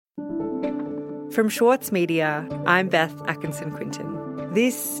From Schwartz Media, I'm Beth Atkinson-Quinton.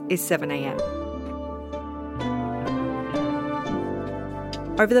 This is 7am.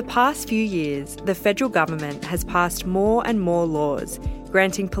 Over the past few years, the federal government has passed more and more laws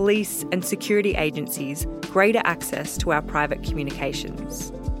granting police and security agencies greater access to our private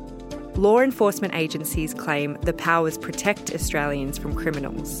communications. Law enforcement agencies claim the powers protect Australians from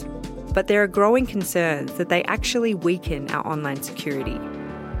criminals, but there are growing concerns that they actually weaken our online security.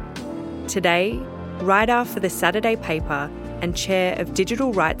 Today, writer for the Saturday paper and chair of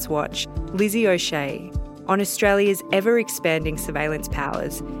Digital Rights Watch, Lizzie O'Shea, on Australia's ever-expanding surveillance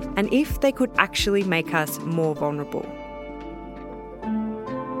powers and if they could actually make us more vulnerable.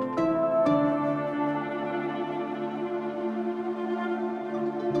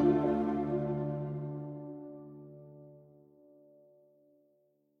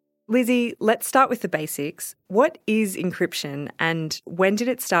 Lizzie, let's start with the basics. What is encryption and when did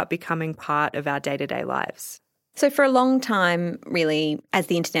it start becoming part of our day-to-day lives? So for a long time, really, as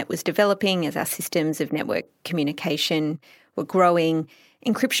the internet was developing, as our systems of network communication were growing,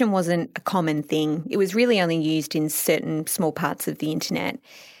 encryption wasn't a common thing. It was really only used in certain small parts of the internet.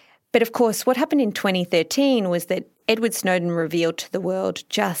 But of course, what happened in 2013 was that Edward Snowden revealed to the world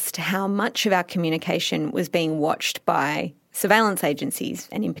just how much of our communication was being watched by surveillance agencies,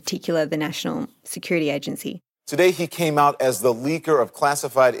 and in particular the National Security Agency. Today he came out as the leaker of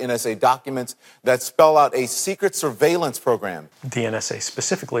classified NSA documents that spell out a secret surveillance program. The NSA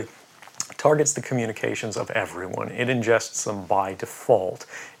specifically targets the communications of everyone. It ingests them by default.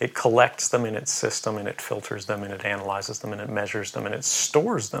 It collects them in its system and it filters them and it analyzes them and it measures them and it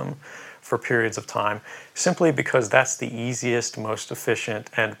stores them for periods of time, simply because that's the easiest, most efficient,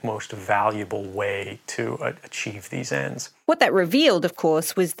 and most valuable way to achieve these ends. What that revealed, of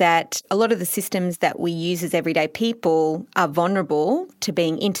course, was that a lot of the systems that we use as everyday people are vulnerable to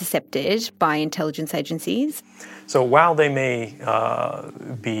being intercepted by intelligence agencies. So while they may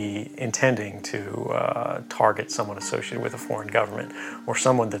be intending to target someone associated with a foreign government or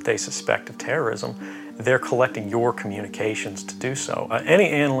someone that they suspect of terrorism, they're collecting your communications to do so. Any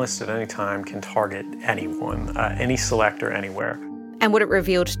analyst at any time can target anyone, any selector, anywhere. And what it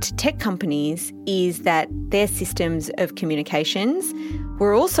revealed to tech companies is that their systems of communications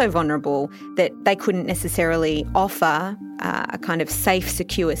were also vulnerable, that they couldn't necessarily offer a kind of safe,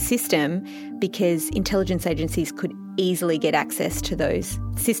 secure system because intelligence agencies could easily get access to those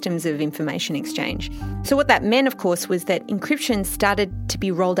systems of information exchange. So what that meant, of course, was that encryption started to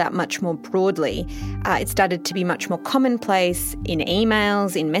be rolled out much more broadly. It started to be much more commonplace in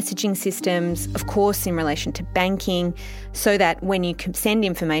emails, in messaging systems, of course, in relation to banking, so that when you can send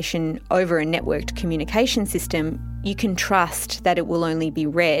information over a networked communication system, you can trust that it will only be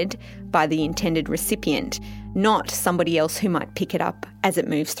read by the intended recipient, not somebody else who might pick it up as it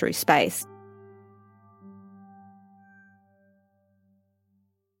moves through space.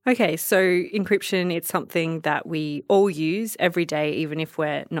 Okay, so encryption, it's something that we all use every day, even if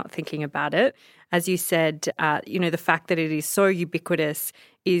we're not thinking about it. As you said, the fact that it is so ubiquitous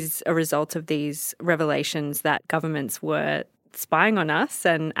is a result of these revelations that governments were spying on us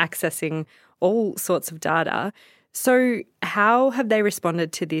and accessing all sorts of data. So how have they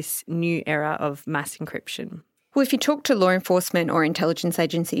responded to this new era of mass encryption? Well, if you talk to law enforcement or intelligence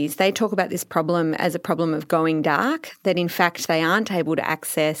agencies, they talk about this problem as a problem of going dark, that in fact they aren't able to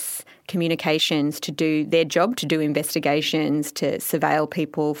access communications to do their job, to do investigations, to surveil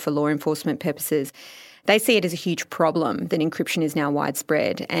people for law enforcement purposes. They see it as a huge problem that encryption is now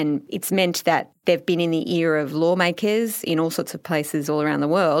widespread, and it's meant that they've been in the ear of lawmakers in all sorts of places all around the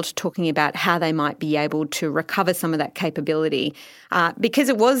world talking about how they might be able to recover some of that capability because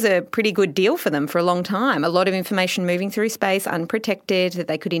it was a pretty good deal for them for a long time. A lot of information moving through space unprotected that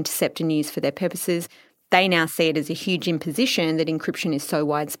they could intercept and use for their purposes. They now see it as a huge imposition that encryption is so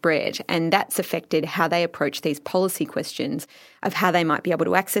widespread, and that's affected how they approach these policy questions of how they might be able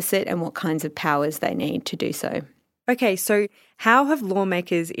to access it and what kinds of powers they need to do so. Okay, so how have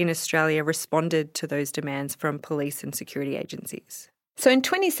lawmakers in Australia responded to those demands from police and security agencies? So in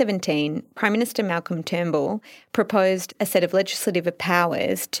 2017, Prime Minister Malcolm Turnbull proposed a set of legislative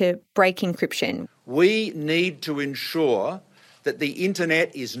powers to break encryption. We need to ensure that the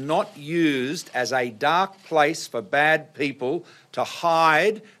internet is not used as a dark place for bad people to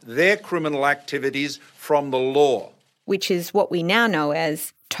hide their criminal activities from the law. Which is what we now know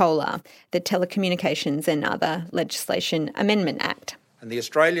as TOLA, the Telecommunications and Other Legislation Amendment Act. And the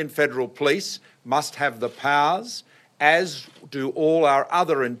Australian Federal Police must have the powers, as do all our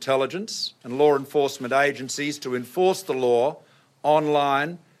other intelligence and law enforcement agencies, to enforce the law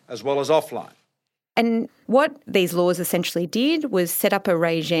online as well as offline. And what these laws essentially did was set up a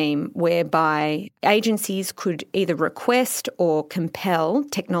regime whereby agencies could either request or compel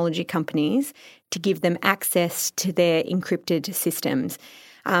technology companies to give them access to their encrypted systems.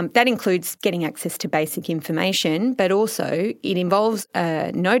 That includes getting access to basic information, but also it involves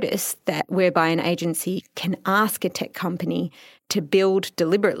a notice that whereby an agency can ask a tech company to build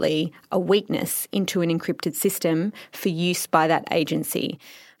deliberately a weakness into an encrypted system for use by that agency.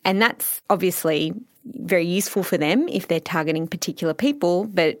 And that's obviously very useful for them if they're targeting particular people,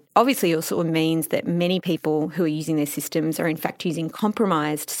 but obviously also means that many people who are using their systems are in fact using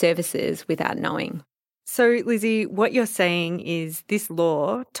compromised services without knowing. So, Lizzie, what you're saying is this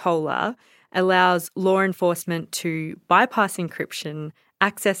law, TOLA, allows law enforcement to bypass encryption,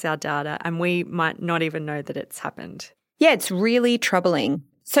 access our data, and we might not even know that it's happened. Yeah, it's really troubling.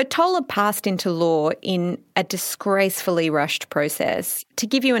 So TOLA passed into law in a disgracefully rushed process. To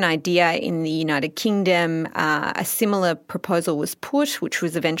give you an idea, in the United Kingdom, a similar proposal was put, which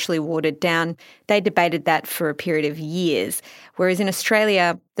was eventually watered down. They debated that for a period of years, whereas in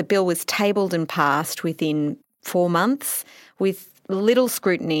Australia, the bill was tabled and passed within 4 months with little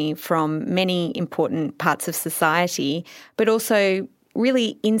scrutiny from many important parts of society, but also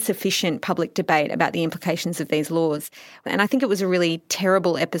really insufficient public debate about the implications of these laws. And I think it was a really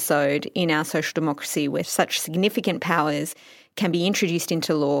terrible episode in our social democracy where such significant powers can be introduced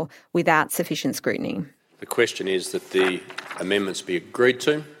into law without sufficient scrutiny. The question is that the amendments be agreed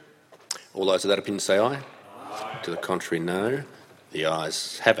to. All those of that opinion say aye. To the contrary, no. The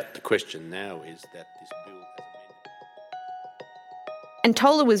ayes have it. The question now is that this bill is amended. And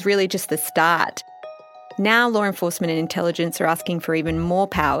TOLA was really just the start. Now law enforcement and intelligence are asking for even more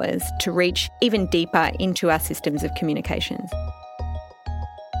powers to reach even deeper into our systems of communications.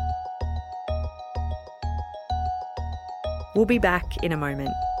 We'll be back in a moment.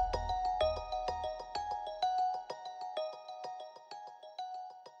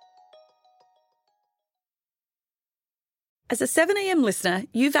 As a 7am listener,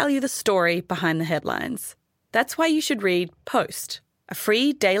 you value the story behind the headlines. That's why you should read Post, a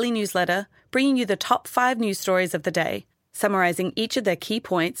free daily newsletter bringing you the top 5 news stories of the day, summarising each of their key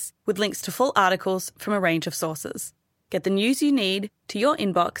points with links to full articles from a range of sources. Get the news you need to your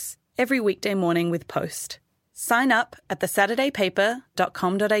inbox every weekday morning with Post. Sign up at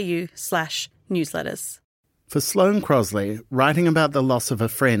thesaturdaypaper.com.au/newsletters. For Sloane Crosley, writing about the loss of a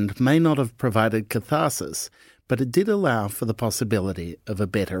friend may not have provided catharsis, but it did allow for the possibility of a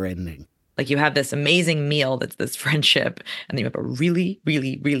better ending. Like, you have this amazing meal that's this friendship, and then you have a really,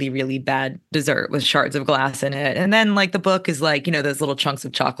 really, really, really bad dessert with shards of glass in it. And then, like, the book is like, you know, those little chunks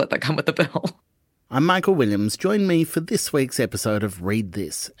of chocolate that come with the bill. I'm Michael Williams. Join me for this week's episode of Read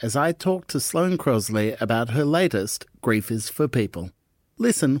This as I talk to Sloane Crosley about her latest, Grief is for People.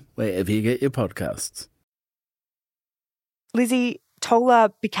 Listen wherever you get your podcasts. Lizzie,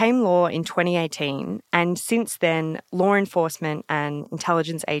 TOLA became law in 2018, and since then, law enforcement and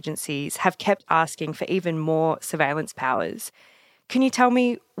intelligence agencies have kept asking for even more surveillance powers. Can you tell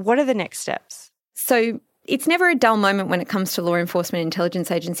me, what are the next steps? So it's never a dull moment when it comes to law enforcement and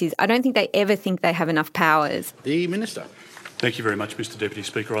intelligence agencies. I don't think they ever think they have enough powers. The Minister. Thank you very much, Mr Deputy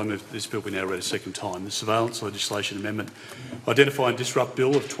Speaker. I move this bill be now read a second time. The Surveillance Legislation Amendment Identify and Disrupt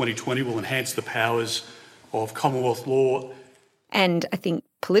Bill of 2020 will enhance the powers of Commonwealth law. And I think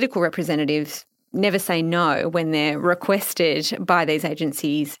political representatives never say no when they're requested by these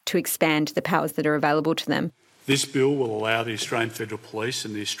agencies to expand the powers that are available to them. This bill will allow the Australian Federal Police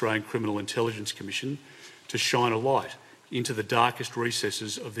and the Australian Criminal Intelligence Commission to shine a light into the darkest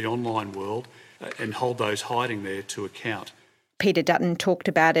recesses of the online world and hold those hiding there to account. Peter Dutton talked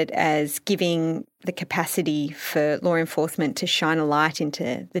about it as giving the capacity for law enforcement to shine a light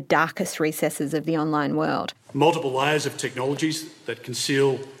into the darkest recesses of the online world. Multiple layers of technologies that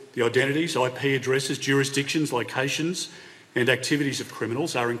conceal the identities, IP addresses, jurisdictions, locations and activities of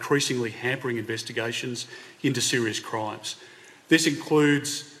criminals are increasingly hampering investigations into serious crimes. This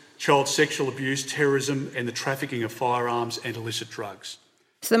includes child sexual abuse, terrorism and the trafficking of firearms and illicit drugs.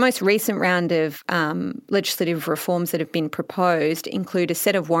 So the most recent round of legislative reforms that have been proposed include a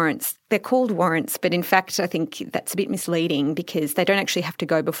set of warrants. They're called warrants, but in fact I think that's a bit misleading because they don't actually have to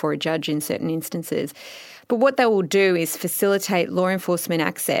go before a judge in certain instances. But what they will do is facilitate law enforcement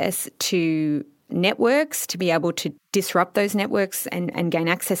access to networks, to be able to disrupt those networks and gain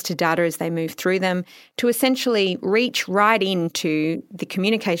access to data as they move through them, to essentially reach right into the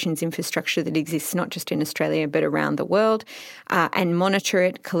communications infrastructure that exists not just in Australia but around the world, and monitor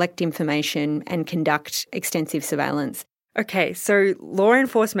it, collect information and conduct extensive surveillance. Okay, so law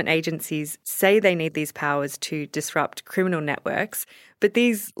enforcement agencies say they need these powers to disrupt criminal networks, but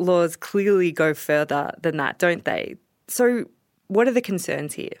these laws clearly go further than that, don't they? So what are the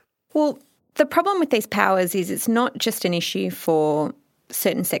concerns here? Well, the problem with these powers is it's not just an issue for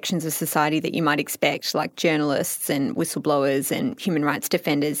certain sections of society that you might expect, like journalists and whistleblowers and human rights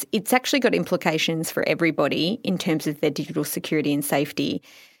defenders. It's actually got implications for everybody in terms of their digital security and safety.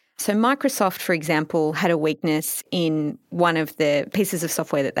 So Microsoft, for example, had a weakness in one of the pieces of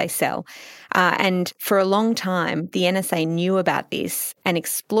software that they sell. And for a long time, the NSA knew about this and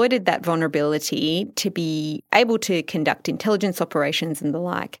exploited that vulnerability to be able to conduct intelligence operations and the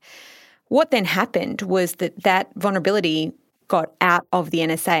like. What then happened was that vulnerability got out of the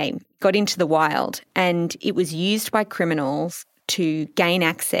NSA, got into the wild, and it was used by criminals to gain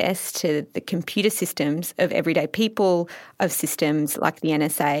access to the computer systems of everyday people, of systems like the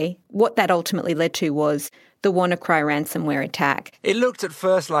NSA. What that ultimately led to was the WannaCry ransomware attack. It looked at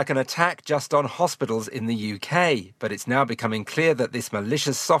first like an attack just on hospitals in the UK, but it's now becoming clear that this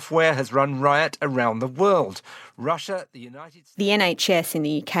malicious software has run riot around the world. Russia, the United States... The NHS in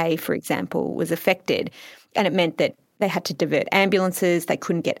the UK, for example, was affected, and it meant that they had to divert ambulances, they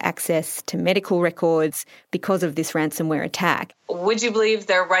couldn't get access to medical records because of this ransomware attack. Would you believe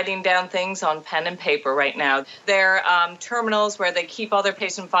they're writing down things on pen and paper right now? Their terminals where they keep all their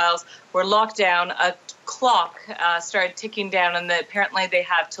patient files were locked down. A clock started ticking down, and apparently they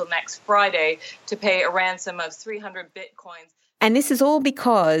have till next Friday to pay a ransom of 300 bitcoins. And this is all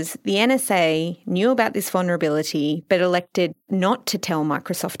because the NSA knew about this vulnerability but elected not to tell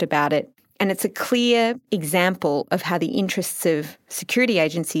Microsoft about it. And it's a clear example of how the interests of security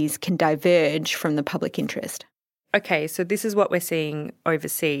agencies can diverge from the public interest. Okay, so this is what we're seeing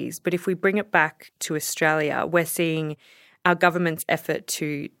overseas. But if we bring it back to Australia, we're seeing our government's effort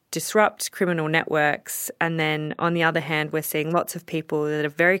to disrupt criminal networks. And then on the other hand, we're seeing lots of people that are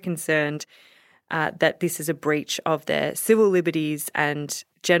very concerned that this is a breach of their civil liberties and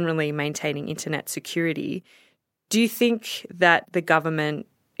generally maintaining internet security. Do you think that the government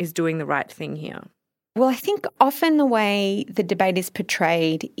is doing the right thing here? Well, I think often the way the debate is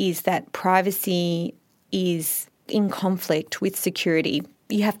portrayed is that privacy is in conflict with security.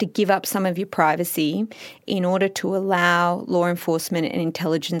 You have to give up some of your privacy in order to allow law enforcement and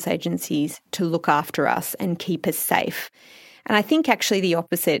intelligence agencies to look after us and keep us safe. And I think actually the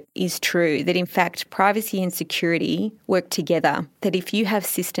opposite is true, that in fact privacy and security work together, that if you have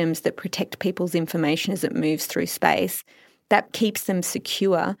systems that protect people's information as it moves through space, that keeps them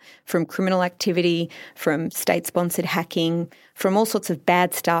secure from criminal activity, from state-sponsored hacking, from all sorts of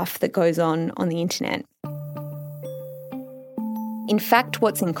bad stuff that goes on the internet. In fact,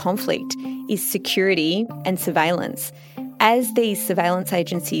 what's in conflict is security and surveillance. As these surveillance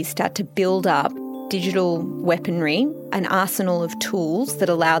agencies start to build up digital weaponry, an arsenal of tools that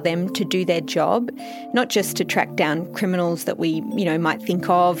allow them to do their job, not just to track down criminals that we, might think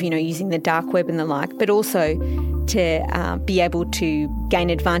of, using the dark web and the like, but also to be able to gain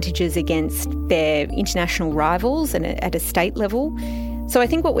advantages against their international rivals and at a state level. So I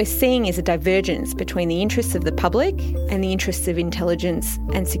think what we're seeing is a divergence between the interests of the public and the interests of intelligence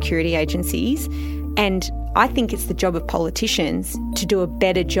and security agencies. And I think it's the job of politicians to do a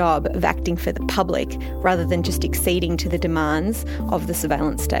better job of acting for the public rather than just acceding to the demands of the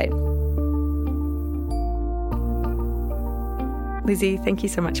surveillance state. Lizzie, thank you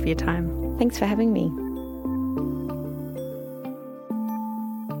so much for your time. Thanks for having me.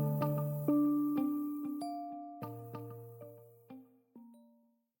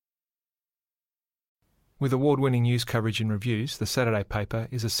 With award-winning news coverage and reviews, The Saturday Paper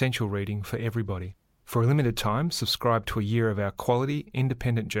is essential reading for everybody. For a limited time, subscribe to a year of our quality,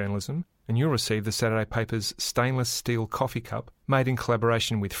 independent journalism, and you'll receive The Saturday Paper's stainless steel coffee cup, made in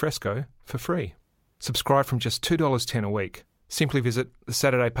collaboration with Fresco, for free. Subscribe from just $2.10 a week. Simply visit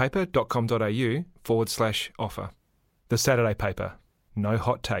thesaturdaypaper.com.au/offer. The Saturday Paper. No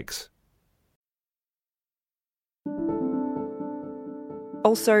hot takes.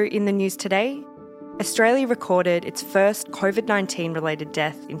 Also in the news today, Australia recorded its first COVID-19 related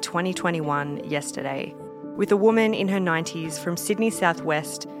death in 2021 yesterday, with a woman in her 90s from Sydney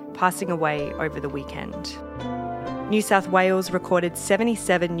southwest passing away over the weekend. New South Wales recorded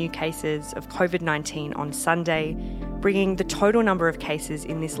 77 new cases of COVID-19 on Sunday, bringing the total number of cases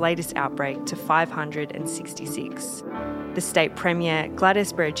in this latest outbreak to 566. The state premier,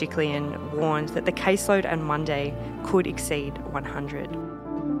 Gladys Berejiklian, warned that the caseload on Monday could exceed 100.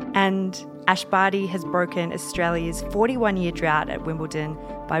 And Ash Barty has broken Australia's 41-year drought at Wimbledon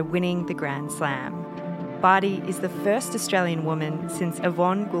by winning the Grand Slam. Barty is the first Australian woman since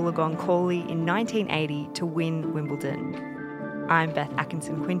Yvonne Goolagong-Cawley in 1980 to win Wimbledon. I'm Beth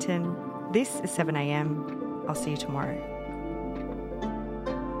Atkinson-Quinton. This is 7am. I'll see you tomorrow.